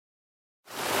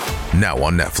Now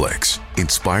on Netflix,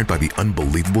 inspired by the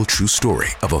unbelievable true story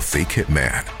of a fake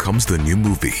hitman, comes the new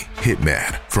movie,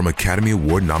 Hitman, from Academy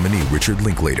Award nominee Richard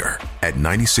Linklater. At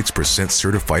 96%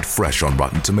 certified fresh on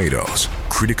Rotten Tomatoes,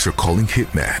 critics are calling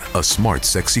Hitman a smart,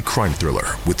 sexy crime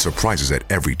thriller with surprises at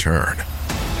every turn.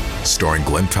 Starring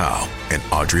Glenn Powell and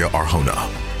Adria Arjona,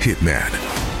 Hitman.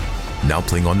 Now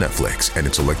playing on Netflix and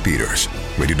in select theaters.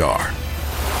 Rated R.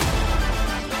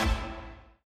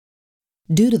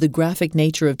 Due to the graphic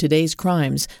nature of today's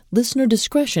crimes, listener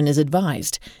discretion is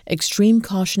advised. Extreme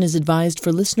caution is advised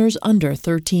for listeners under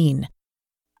 13.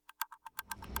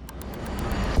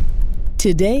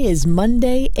 Today is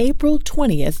Monday, April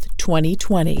 20th,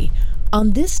 2020.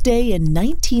 On this day in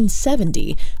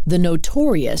 1970, the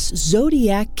notorious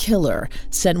Zodiac Killer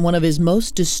sent one of his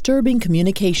most disturbing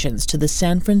communications to the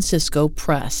San Francisco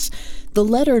press. The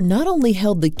letter not only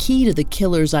held the key to the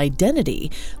killer's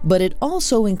identity, but it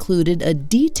also included a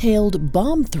detailed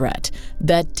bomb threat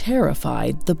that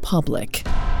terrified the public.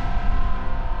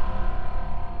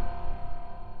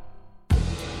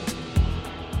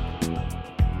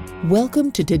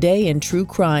 Welcome to Today in True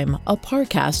Crime, a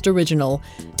Parcast original.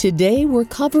 Today we're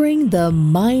covering the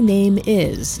My Name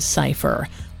Is cipher,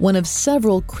 one of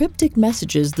several cryptic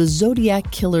messages the Zodiac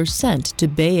Killer sent to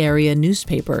Bay Area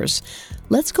newspapers.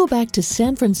 Let's go back to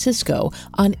San Francisco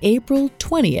on April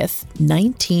 20th,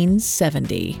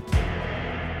 1970.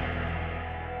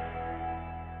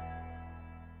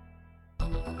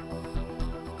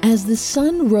 As the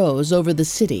sun rose over the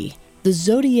city, the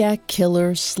Zodiac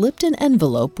Killer slipped an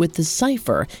envelope with the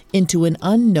cipher into an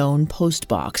unknown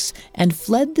postbox and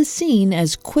fled the scene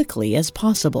as quickly as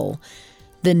possible.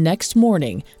 The next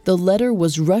morning, the letter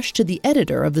was rushed to the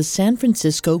editor of the San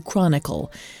Francisco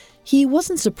Chronicle. He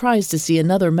wasn't surprised to see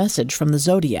another message from the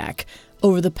Zodiac.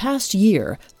 Over the past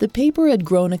year, the paper had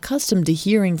grown accustomed to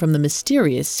hearing from the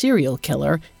mysterious serial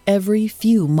killer every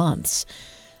few months.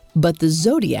 But the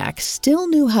Zodiac still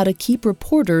knew how to keep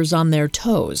reporters on their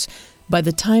toes. By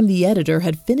the time the editor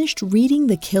had finished reading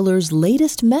the killer's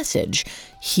latest message,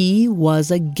 he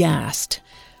was aghast.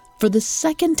 For the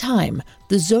second time,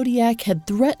 the Zodiac had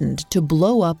threatened to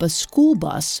blow up a school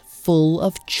bus full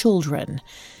of children.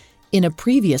 In a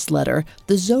previous letter,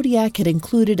 the Zodiac had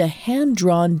included a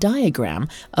hand-drawn diagram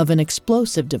of an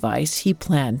explosive device he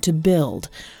planned to build.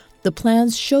 The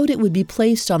plans showed it would be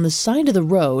placed on the side of the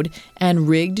road and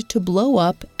rigged to blow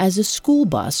up as a school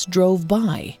bus drove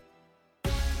by.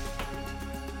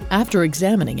 After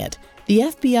examining it, the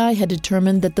FBI had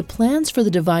determined that the plans for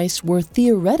the device were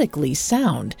theoretically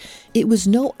sound. It was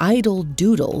no idle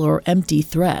doodle or empty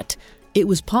threat. It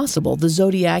was possible the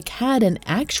Zodiac had an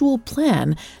actual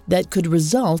plan that could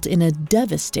result in a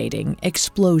devastating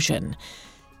explosion.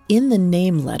 In the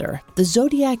name letter, the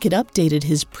Zodiac had updated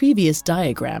his previous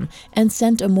diagram and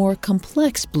sent a more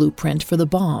complex blueprint for the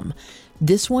bomb.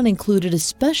 This one included a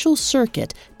special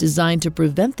circuit designed to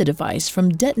prevent the device from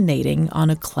detonating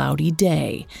on a cloudy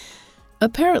day.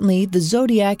 Apparently, the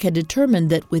Zodiac had determined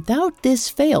that without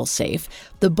this failsafe,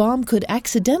 the bomb could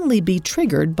accidentally be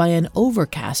triggered by an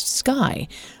overcast sky,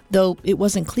 though it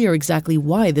wasn't clear exactly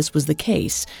why this was the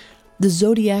case. The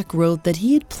Zodiac wrote that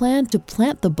he had planned to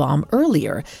plant the bomb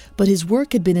earlier, but his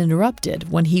work had been interrupted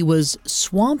when he was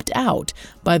swamped out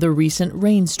by the recent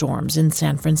rainstorms in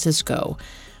San Francisco.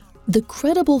 The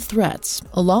credible threats,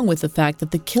 along with the fact that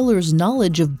the killer's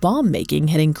knowledge of bomb making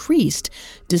had increased,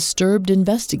 disturbed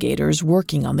investigators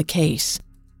working on the case.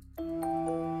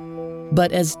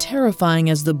 But as terrifying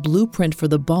as the blueprint for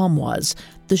the bomb was,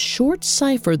 the short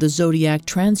cipher the Zodiac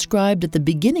transcribed at the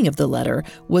beginning of the letter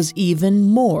was even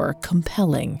more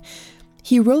compelling.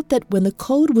 He wrote that when the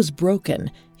code was broken,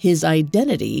 his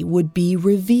identity would be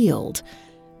revealed.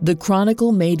 The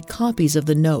Chronicle made copies of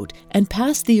the note and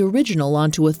passed the original on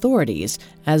to authorities,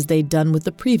 as they'd done with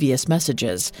the previous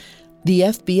messages. The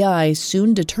FBI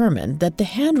soon determined that the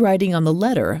handwriting on the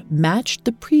letter matched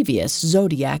the previous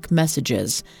Zodiac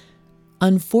messages.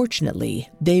 Unfortunately,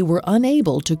 they were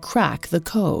unable to crack the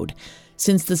code.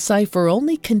 Since the cipher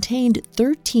only contained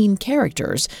 13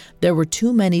 characters, there were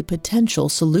too many potential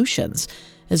solutions.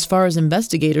 As far as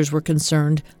investigators were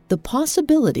concerned, the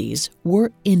possibilities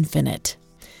were infinite.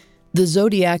 The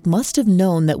Zodiac must have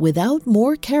known that without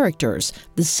more characters,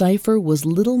 the cipher was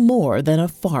little more than a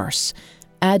farce.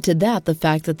 Add to that the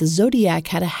fact that the Zodiac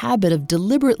had a habit of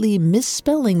deliberately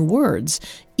misspelling words,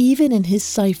 even in his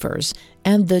ciphers,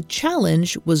 and the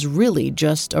challenge was really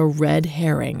just a red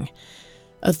herring.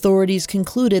 Authorities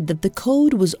concluded that the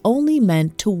code was only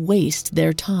meant to waste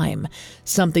their time,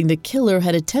 something the killer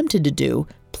had attempted to do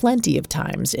plenty of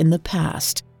times in the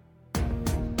past.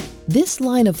 This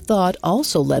line of thought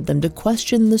also led them to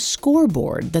question the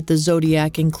scoreboard that the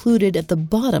Zodiac included at the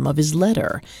bottom of his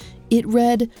letter. It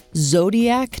read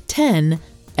Zodiac 10,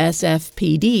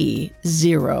 SFPD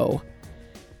 0.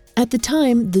 At the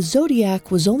time, the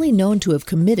Zodiac was only known to have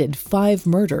committed 5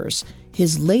 murders.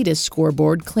 His latest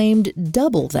scoreboard claimed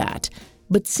double that.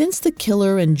 But since the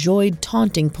killer enjoyed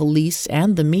taunting police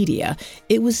and the media,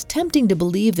 it was tempting to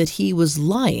believe that he was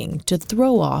lying to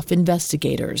throw off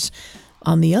investigators.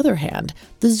 On the other hand,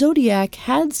 the Zodiac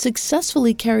had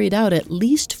successfully carried out at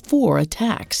least 4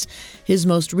 attacks. His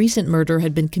most recent murder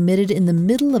had been committed in the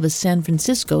middle of a San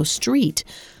Francisco street.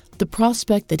 The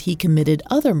prospect that he committed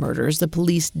other murders the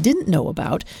police didn't know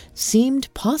about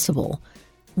seemed possible.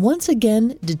 Once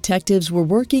again, detectives were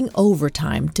working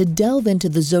overtime to delve into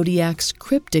the Zodiac's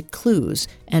cryptic clues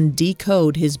and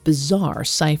decode his bizarre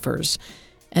ciphers.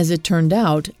 As it turned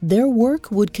out, their work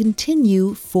would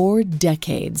continue for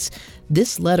decades.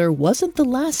 This letter wasn't the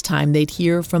last time they'd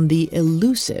hear from the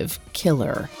elusive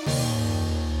killer.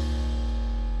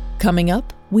 Coming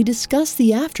up, we discuss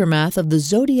the aftermath of the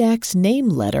Zodiac's name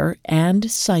letter and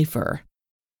cipher.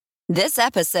 This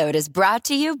episode is brought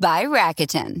to you by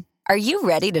Rakuten. Are you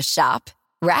ready to shop?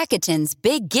 Rakuten's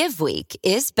Big Give Week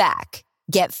is back.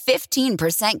 Get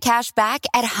 15% cash back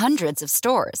at hundreds of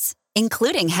stores,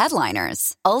 including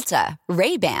headliners, Ulta,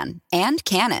 Ray-Ban, and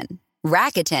Canon.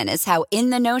 Rakuten is how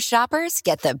in-the-know shoppers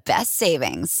get the best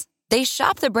savings. They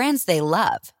shop the brands they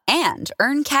love and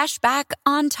earn cash back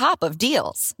on top of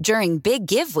deals during Big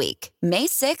Give Week, May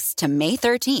 6th to May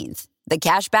 13th. The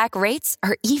cashback rates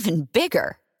are even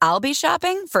bigger. I'll be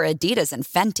shopping for Adidas and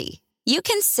Fenty. You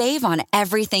can save on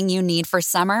everything you need for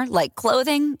summer, like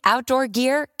clothing, outdoor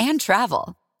gear, and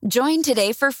travel. Join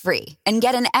today for free and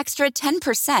get an extra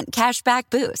 10% cashback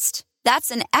boost.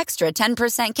 That's an extra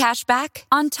 10% cashback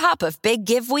on top of Big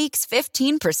Give Week's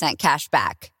 15%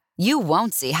 cashback. You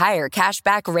won't see higher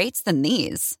cashback rates than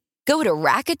these. Go to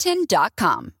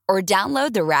Rakuten.com or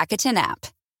download the Rakuten app.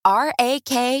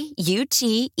 Rakuten.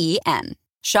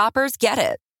 Shoppers get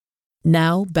it.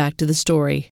 Now back to the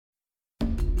story.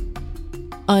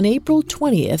 On April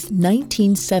 20th,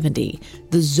 1970,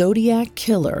 the Zodiac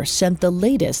Killer sent the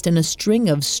latest in a string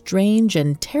of strange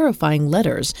and terrifying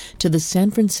letters to the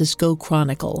San Francisco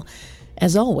Chronicle.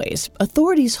 As always,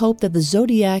 authorities hoped that the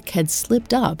Zodiac had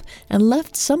slipped up and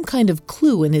left some kind of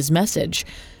clue in his message,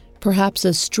 perhaps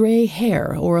a stray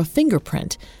hair or a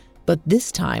fingerprint. But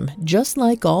this time, just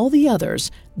like all the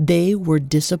others, they were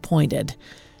disappointed.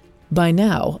 By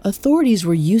now, authorities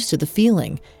were used to the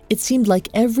feeling. It seemed like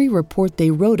every report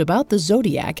they wrote about the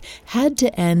Zodiac had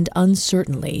to end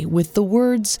uncertainly with the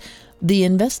words, "The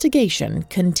investigation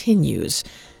continues."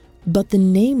 But the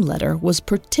name letter was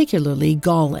particularly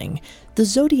galling. The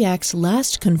Zodiac's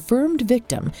last confirmed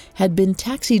victim had been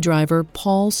taxi driver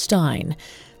Paul Stein.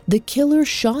 The killer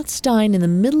shot Stein in the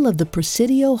middle of the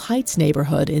Presidio Heights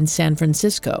neighborhood in San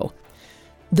Francisco.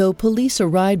 Though police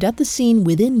arrived at the scene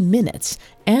within minutes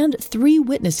and 3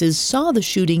 witnesses saw the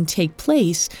shooting take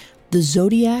place, the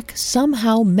Zodiac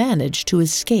somehow managed to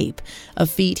escape, a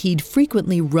feat he'd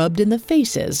frequently rubbed in the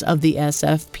faces of the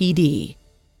SFPD.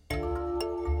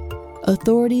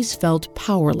 Authorities felt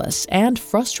powerless and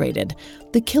frustrated.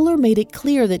 The killer made it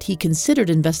clear that he considered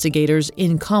investigators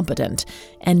incompetent,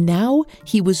 and now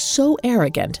he was so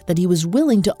arrogant that he was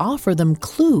willing to offer them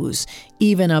clues,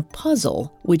 even a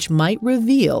puzzle which might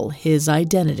reveal his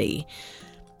identity.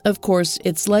 Of course,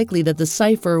 it's likely that the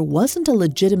cipher wasn't a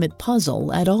legitimate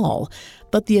puzzle at all,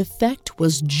 but the effect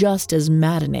was just as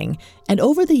maddening, and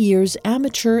over the years,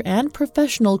 amateur and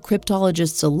professional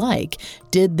cryptologists alike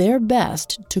did their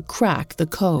best to crack the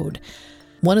code.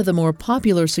 One of the more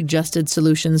popular suggested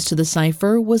solutions to the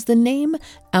cipher was the name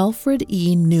Alfred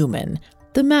E. Newman,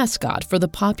 the mascot for the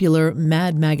popular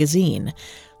Mad magazine.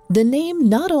 The name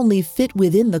not only fit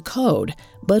within the code,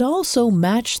 but also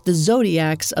matched the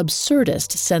Zodiac's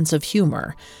absurdist sense of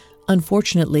humor.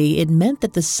 Unfortunately, it meant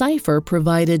that the cipher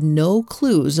provided no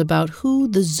clues about who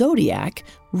the Zodiac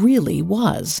really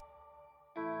was.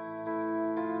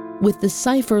 With the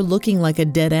cipher looking like a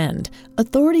dead end,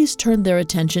 authorities turned their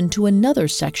attention to another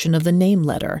section of the name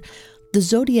letter. The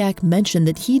Zodiac mentioned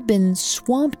that he'd been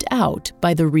swamped out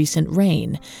by the recent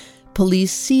rain.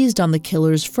 Police seized on the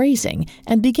killer's phrasing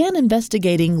and began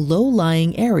investigating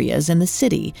low-lying areas in the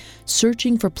city,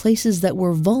 searching for places that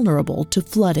were vulnerable to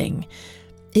flooding.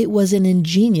 It was an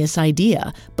ingenious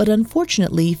idea, but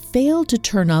unfortunately failed to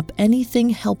turn up anything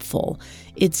helpful.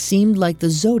 It seemed like the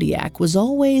Zodiac was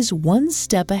always one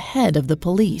step ahead of the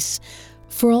police.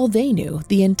 For all they knew,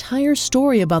 the entire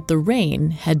story about the rain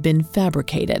had been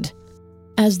fabricated.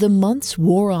 As the months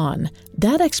wore on,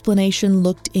 that explanation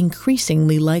looked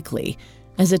increasingly likely.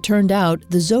 As it turned out,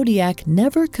 the Zodiac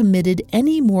never committed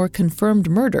any more confirmed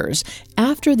murders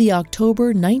after the October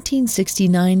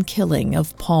 1969 killing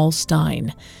of Paul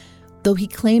Stein. Though he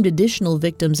claimed additional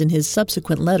victims in his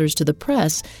subsequent letters to the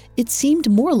press, it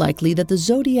seemed more likely that the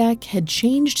Zodiac had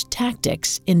changed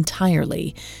tactics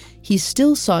entirely. He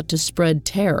still sought to spread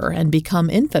terror and become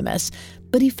infamous,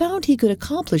 but he found he could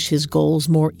accomplish his goals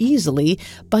more easily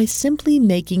by simply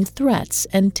making threats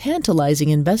and tantalizing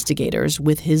investigators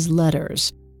with his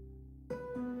letters.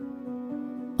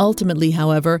 Ultimately,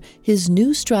 however, his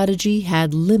new strategy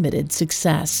had limited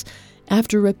success.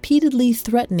 After repeatedly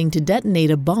threatening to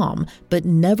detonate a bomb but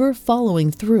never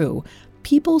following through,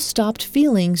 people stopped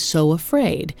feeling so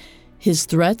afraid. His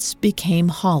threats became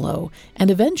hollow, and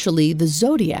eventually the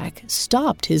Zodiac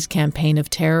stopped his campaign of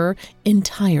terror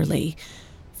entirely.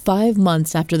 5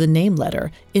 months after the name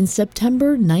letter, in September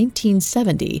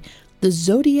 1970, the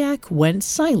Zodiac went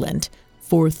silent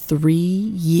for 3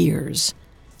 years.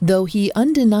 Though he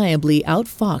undeniably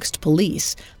outfoxed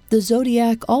police, the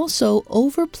Zodiac also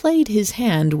overplayed his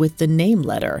hand with the name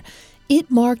letter.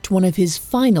 It marked one of his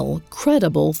final,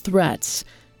 credible threats.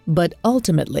 But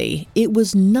ultimately, it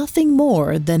was nothing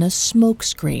more than a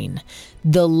smokescreen,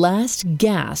 the last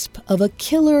gasp of a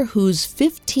killer whose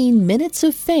 15 minutes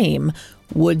of fame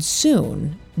would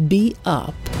soon be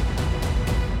up.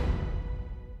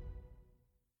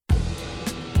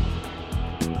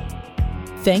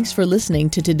 Thanks for listening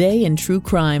to Today in True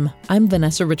Crime. I'm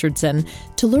Vanessa Richardson.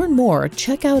 To learn more,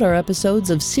 check out our episodes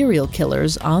of Serial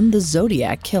Killers on the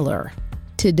Zodiac Killer.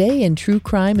 Today in True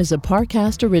Crime is a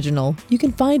Parcast original. You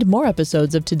can find more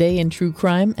episodes of Today in True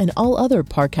Crime and all other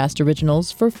Parcast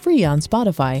originals for free on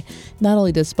Spotify. Not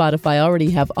only does Spotify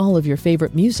already have all of your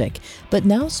favorite music, but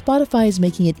now Spotify is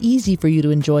making it easy for you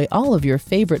to enjoy all of your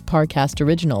favorite Parcast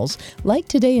originals, like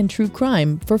Today in True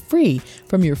Crime, for free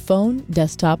from your phone,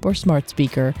 desktop, or smart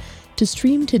speaker. To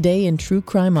stream Today in True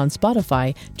Crime on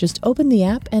Spotify, just open the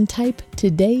app and type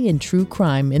Today in True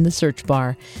Crime in the search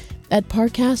bar. At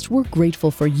Parcast, we're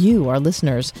grateful for you, our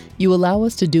listeners. You allow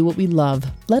us to do what we love.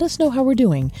 Let us know how we're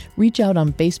doing. Reach out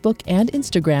on Facebook and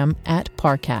Instagram at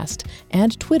Parcast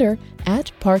and Twitter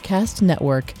at Parcast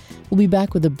Network. We'll be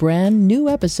back with a brand new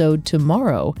episode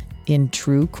tomorrow in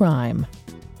True Crime.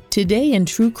 Today in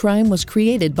True Crime was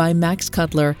created by Max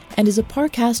Cutler and is a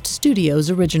Parcast Studios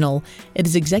original. It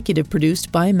is executive produced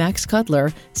by Max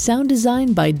Cutler, sound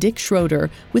design by Dick Schroeder,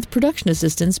 with production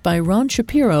assistance by Ron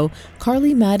Shapiro,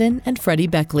 Carly Madden, and Freddie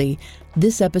Beckley.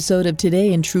 This episode of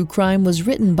Today in True Crime was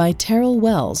written by Terrell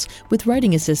Wells, with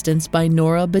writing assistance by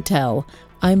Nora Battelle.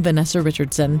 I'm Vanessa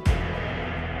Richardson.